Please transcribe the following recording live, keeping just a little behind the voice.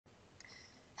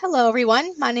Hello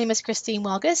everyone, my name is Christine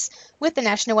Welgus with the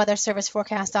National Weather Service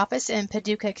Forecast Office in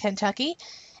Paducah, Kentucky.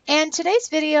 And today's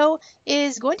video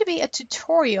is going to be a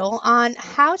tutorial on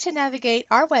how to navigate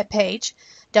our webpage,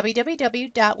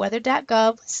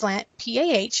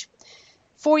 www.weather.gov/PAH,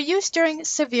 for use during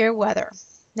severe weather.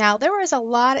 Now, there is a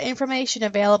lot of information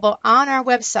available on our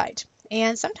website,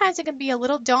 and sometimes it can be a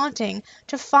little daunting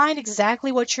to find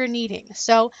exactly what you're needing.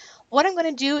 So what I'm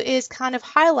going to do is kind of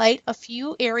highlight a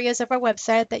few areas of our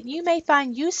website that you may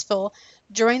find useful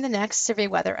during the next severe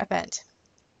weather event.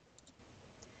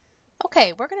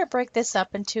 Okay, we're going to break this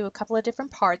up into a couple of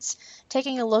different parts,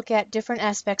 taking a look at different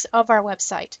aspects of our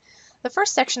website. The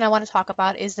first section I want to talk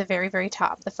about is the very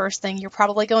top, the first thing you're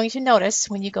probably going to notice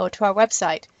when you go to our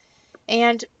website.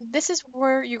 And this is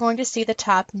where you're going to see the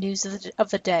top news of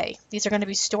the day. These are going to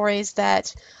be stories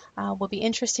that will be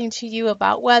interesting to you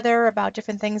about weather, about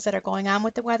different things that are going on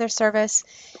with the Weather Service.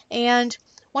 And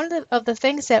one of the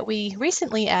things that we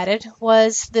recently added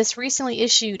was this recently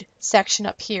issued section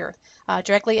up here,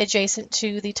 directly adjacent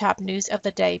to the top news of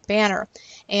the day banner.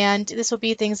 And this will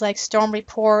be things like storm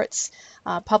reports,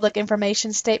 public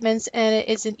information statements, and it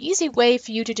is an easy way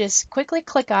for you to just quickly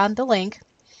click on the link.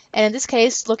 And in this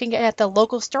case, looking at the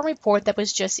local storm report that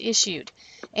was just issued.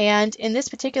 And in this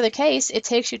particular case, it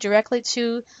takes you directly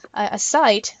to a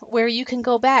site where you can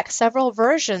go back several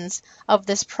versions of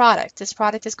this product. This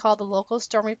product is called the Local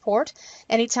Storm Report.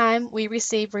 Anytime we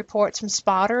receive reports from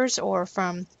spotters or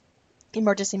from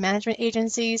emergency management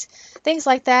agencies, things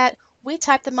like that, we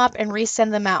type them up and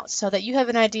resend them out so that you have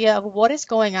an idea of what is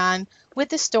going on with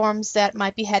the storms that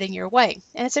might be heading your way.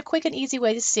 And it's a quick and easy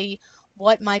way to see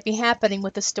what might be happening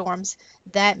with the storms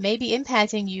that may be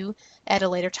impacting you at a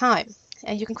later time.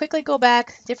 And you can quickly go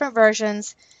back, different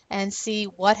versions, and see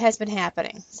what has been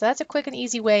happening. So that's a quick and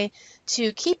easy way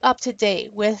to keep up to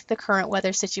date with the current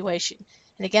weather situation.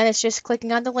 And again, it's just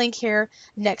clicking on the link here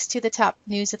next to the top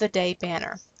news of the day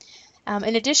banner.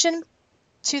 In addition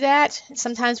to that,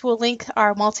 sometimes we'll link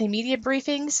our multimedia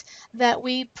briefings that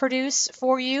we produce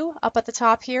for you up at the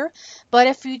top here. But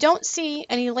if you don't see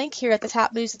any link here at the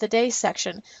top news of the day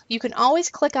section, you can always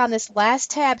click on this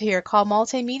last tab here called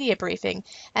multimedia briefing,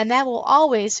 and that will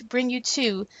always bring you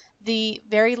to the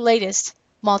very latest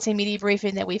multimedia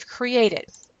briefing that we've created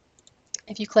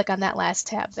if you click on that last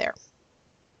tab there.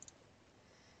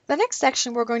 The next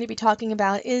section we're going to be talking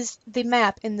about is the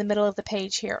map in the middle of the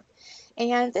page here.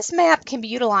 And this map can be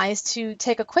utilized to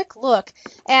take a quick look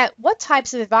at what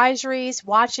types of advisories,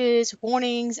 watches,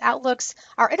 warnings, outlooks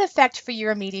are in effect for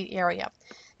your immediate area.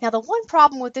 Now, the one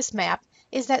problem with this map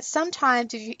is that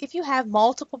sometimes if you have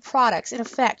multiple products in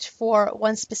effect for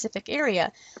one specific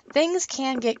area, things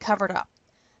can get covered up.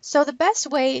 So the best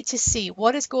way to see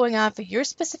what is going on for your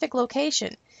specific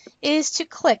location is to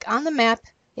click on the map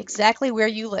exactly where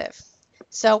you live.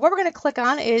 So what we're going to click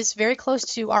on is very close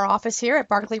to our office here at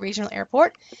Barkley Regional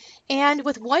Airport. And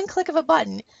with one click of a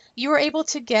button, you are able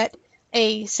to get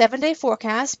a 7-day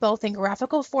forecast, both in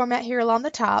graphical format here along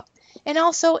the top, and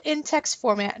also in text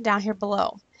format down here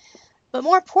below. But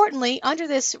more importantly, under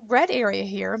this red area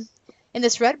here, in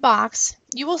this red box,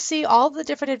 you will see all the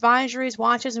different advisories,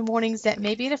 watches, and warnings that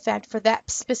may be in effect for that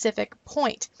specific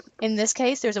point. In this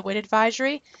case, there's a wind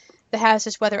advisory. The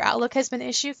hazardous weather outlook has been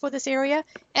issued for this area,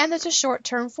 and there's a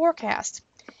short-term forecast.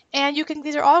 And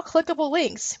these are all clickable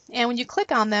links, and when you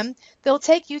click on them, they'll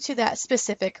take you to that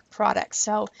specific product.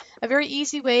 So a very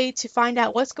easy way to find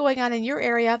out what's going on in your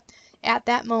area at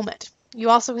that moment. You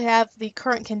also have the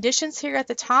current conditions here at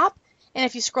the top, and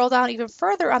if you scroll down even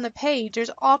further on the page,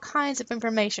 there's all kinds of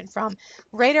information from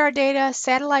radar data,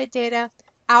 satellite data,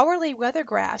 hourly weather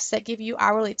graphs that give you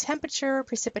hourly temperature,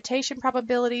 precipitation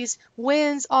probabilities,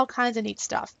 winds, all kinds of neat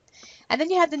stuff. And then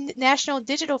you have the National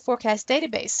Digital Forecast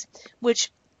Database, which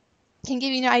can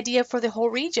give you an idea for the whole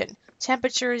region.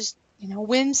 Temperatures,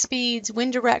 wind speeds,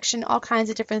 wind direction, all kinds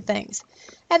of different things.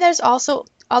 And there's also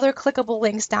other clickable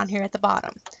links down here at the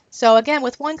bottom. So again,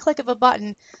 with one click of a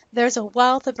button, there's a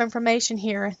wealth of information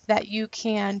here that you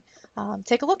can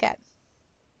take a look at.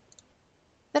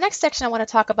 The next section I want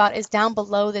to talk about is down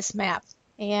below this map.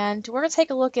 And we're going to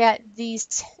take a look at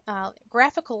these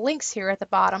graphical links here at the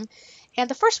bottom. And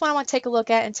the first one I want to take a look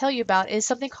at and tell you about is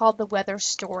something called the weather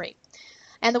story.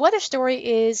 And the weather story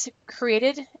is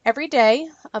created every day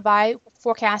by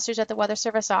forecasters at the Weather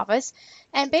Service office.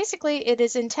 And basically it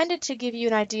is intended to give you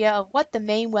an idea of what the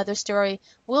main weather story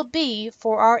will be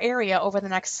for our area over the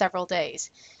next several days.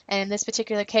 And in this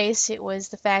particular case, it was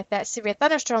the fact that severe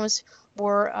thunderstorms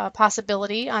were a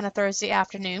possibility on a Thursday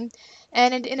afternoon.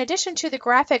 And in addition to the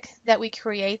graphic that we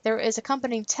create, there is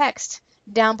accompanying text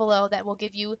down below that will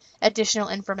give you additional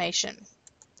information.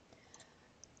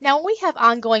 Now, when we have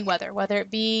ongoing weather, whether it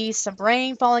be some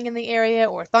rain falling in the area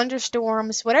or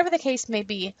thunderstorms, whatever the case may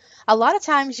be, a lot of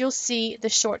times you'll see the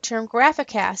short-term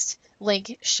Graphicast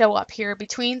link show up here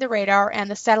between the radar and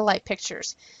the satellite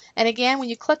pictures. And again, when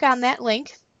you click on that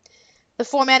link, the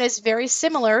format is very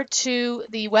similar to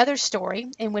the weather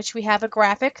story, in which we have a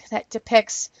graphic that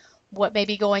depicts what may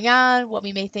be going on, what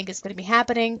we may think is going to be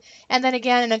happening, and then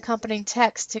again an accompanying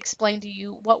text to explain to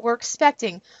you what we're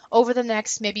expecting over the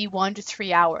next maybe 1 to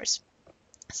 3 hours.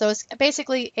 So it's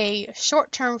basically a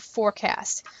short-term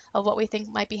forecast of what we think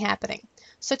might be happening.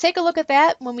 So take a look at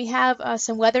that. When we have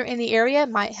some weather in the area, it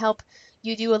might help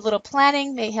you do a little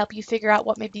planning, may help you figure out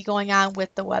what may be going on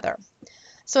with the weather.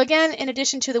 So again, in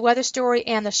addition to the weather story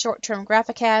and the short-term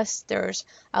Graphicast, there's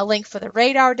a link for the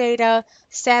radar data,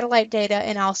 satellite data,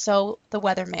 and also the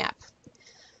weather map.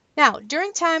 Now,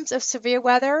 during times of severe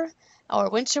weather or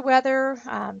winter weather,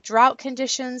 drought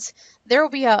conditions, there will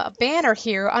be a banner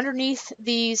here underneath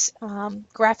these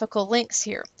graphical links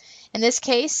here. In this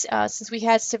case, since we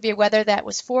had severe weather that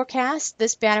was forecast,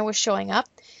 this banner was showing up.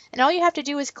 And all you have to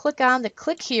do is click on the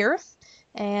click here,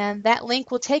 and that link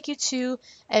will take you to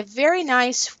a very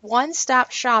nice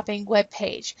one-stop shopping web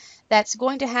page that's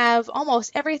going to have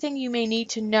almost everything you may need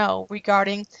to know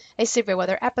regarding a severe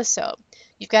weather episode.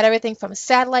 You've got everything from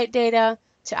satellite data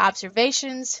to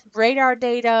observations, radar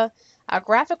data,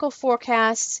 graphical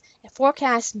forecasts,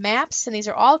 forecast maps, and these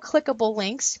are all clickable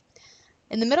links.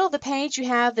 In the middle of the page, you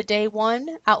have the Day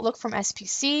 1 outlook from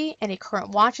SPC, any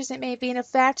current watches that may be in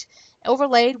effect,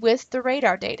 overlaid with the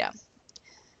radar data.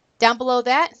 Down below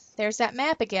that, there's that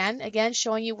map again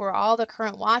showing you where all the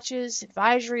current watches,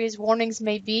 advisories, warnings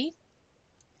may be.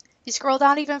 If you scroll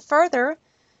down even further,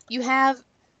 you have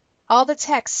all the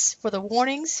texts for the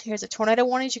warnings. Here's a tornado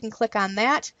warnings. You can click on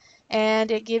that, and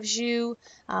it gives you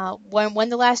when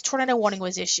the last tornado warning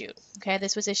was issued. Okay,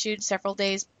 this was issued several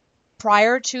days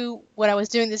prior to when I was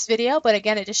doing this video, but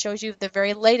again, it just shows you the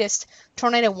very latest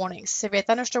tornado warnings. Severe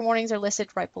thunderstorm warnings are listed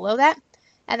right below that,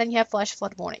 and then you have flash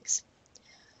flood warnings.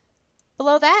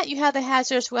 Below that, you have the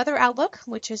hazardous weather outlook,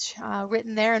 which is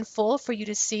written there in full for you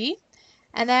to see,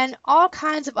 and then all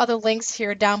kinds of other links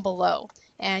here down below.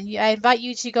 And I invite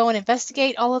you to go and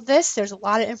investigate all of this. There's a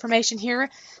lot of information here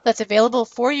that's available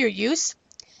for your use.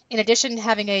 In addition to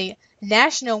having a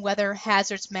national weather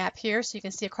hazards map here, so you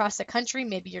can see across the country,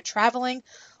 maybe you're traveling,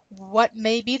 what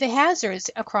may be the hazards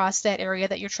across that area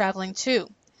that you're traveling to.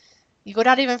 You go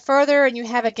down even further and you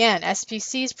have, again,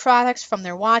 SPC's products from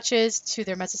their watches to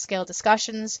their mesoscale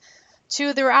discussions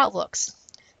to their outlooks.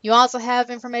 You also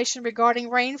have information regarding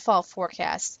rainfall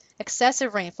forecasts,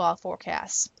 excessive rainfall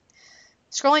forecasts.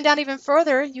 Scrolling down even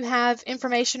further, you have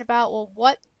information about, well,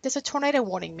 what does a tornado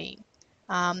warning mean?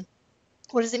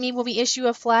 What does it mean when we issue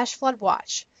a flash flood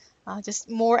watch? Just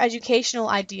more educational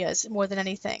ideas more than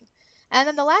anything. And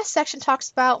then the last section talks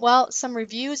about, well, some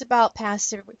reviews about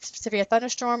past severe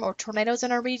thunderstorm or tornadoes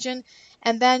in our region,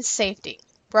 and then safety,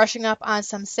 brushing up on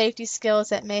some safety skills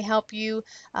that may help you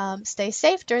stay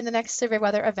safe during the next severe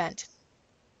weather event.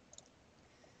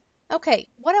 Okay,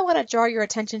 what I want to draw your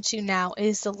attention to now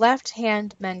is the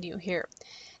left-hand menu here.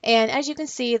 And as you can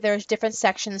see, there's different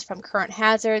sections from current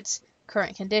hazards,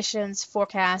 current conditions,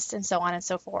 forecasts, and so on and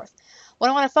so forth. What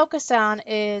I want to focus on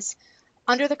is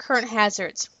under the current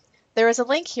hazards. There is a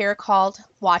link here called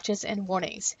Watches and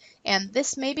Warnings, and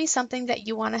this may be something that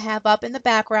you want to have up in the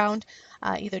background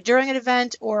either during an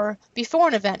event or before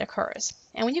an event occurs.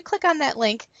 And when you click on that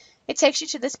link, it takes you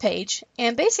to this page,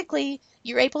 and basically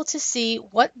you're able to see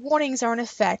what warnings are in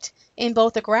effect in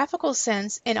both a graphical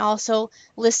sense and also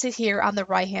listed here on the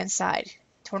right-hand side.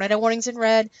 Tornado warnings in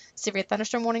red, severe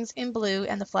thunderstorm warnings in blue,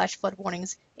 and the flash flood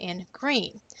warnings in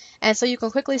green. And so you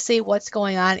can quickly see what's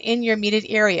going on in your immediate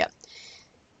area.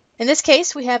 In this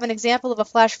case, we have an example of a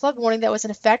flash flood warning that was in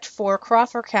effect for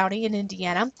Crawford County in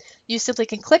Indiana. You simply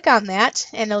can click on that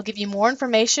and it'll give you more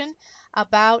information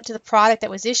about the product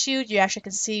that was issued. You actually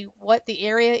can see what the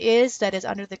area is that is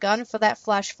under the gun for that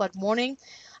flash flood warning.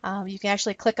 You can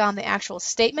actually click on the actual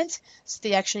statement so that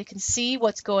you actually can see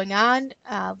what's going on,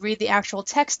 read the actual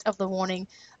text of the warning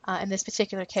in this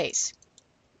particular case.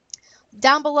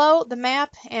 Down below the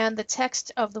map and the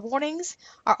text of the warnings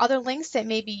are other links that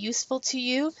may be useful to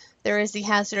you. There is the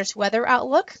hazardous weather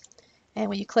outlook, and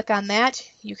when you click on that,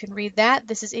 you can read that.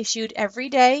 This is issued every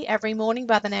day, every morning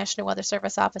by the National Weather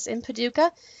Service office in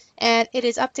Paducah, and it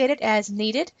is updated as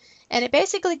needed, and it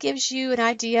basically gives you an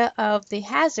idea of the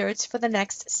hazards for the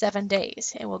next 7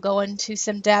 days. And we'll go into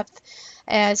some depth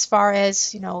as far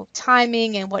as,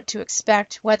 timing and what to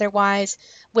expect weather-wise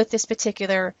with this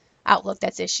particular outlook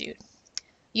that's issued.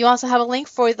 You also have a link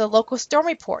for the local storm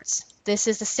reports. This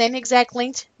is the same exact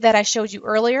link that I showed you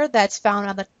earlier that's found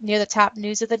on near the top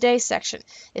News of the Day section.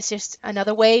 It's just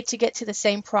another way to get to the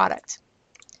same product.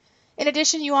 In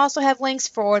addition, you also have links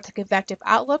for the convective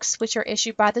outlooks, which are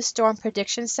issued by the Storm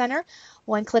Prediction Center.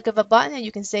 One click of a button and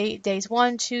you can see days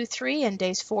 1, 2, 3, and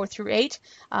days 4 through 8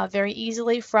 very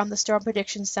easily from the Storm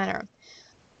Prediction Center.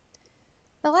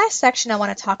 The last section I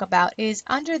want to talk about is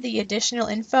under the Additional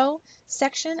Info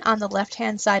section on the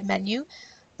left-hand side menu.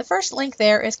 The first link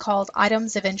there is called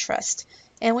Items of Interest.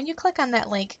 And when you click on that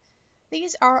link,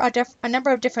 these are a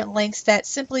number of different links that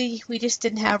simply we just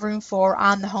didn't have room for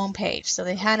on the home page. So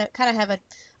they kind of have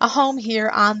a home here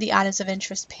on the Items of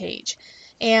Interest page.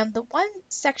 And the one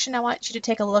section I want you to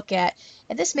take a look at,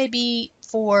 and this may be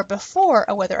for before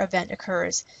a weather event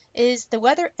occurs, is the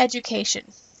weather education.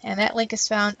 And that link is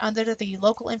found under the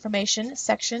local information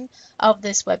section of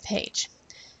this web page.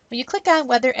 When you click on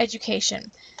weather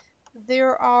education,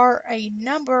 there are a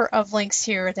number of links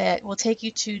here that will take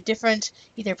you to different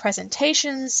either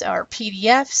presentations or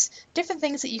PDFs, different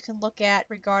things that you can look at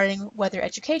regarding weather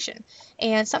education.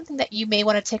 And something that you may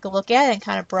want to take a look at and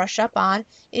kind of brush up on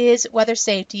is weather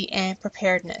safety and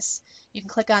preparedness. You can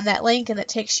click on that link and it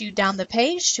takes you down the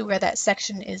page to where that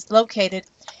section is located.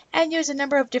 And there's a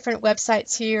number of different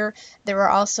websites here. There are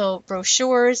also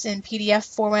brochures in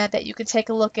PDF format that you can take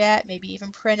a look at, maybe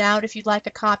even print out if you'd like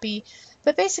a copy.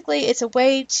 But basically, it's a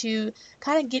way to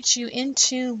kind of get you in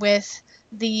tune with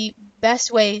the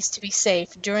best ways to be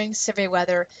safe during severe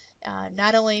weather,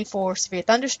 not only for severe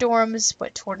thunderstorms,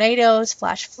 but tornadoes,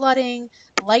 flash flooding,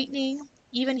 lightning,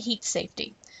 even heat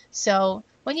safety. So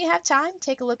when you have time,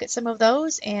 take a look at some of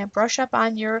those and brush up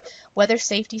on your weather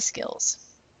safety skills.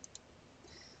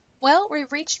 Well,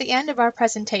 we've reached the end of our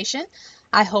presentation.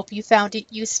 I hope you found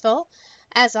it useful.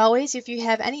 As always, if you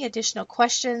have any additional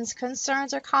questions,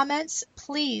 concerns, or comments,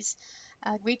 please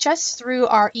reach us through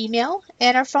our email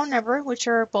and our phone number, which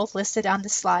are both listed on the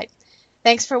slide.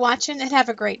 Thanks for watching and have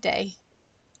a great day.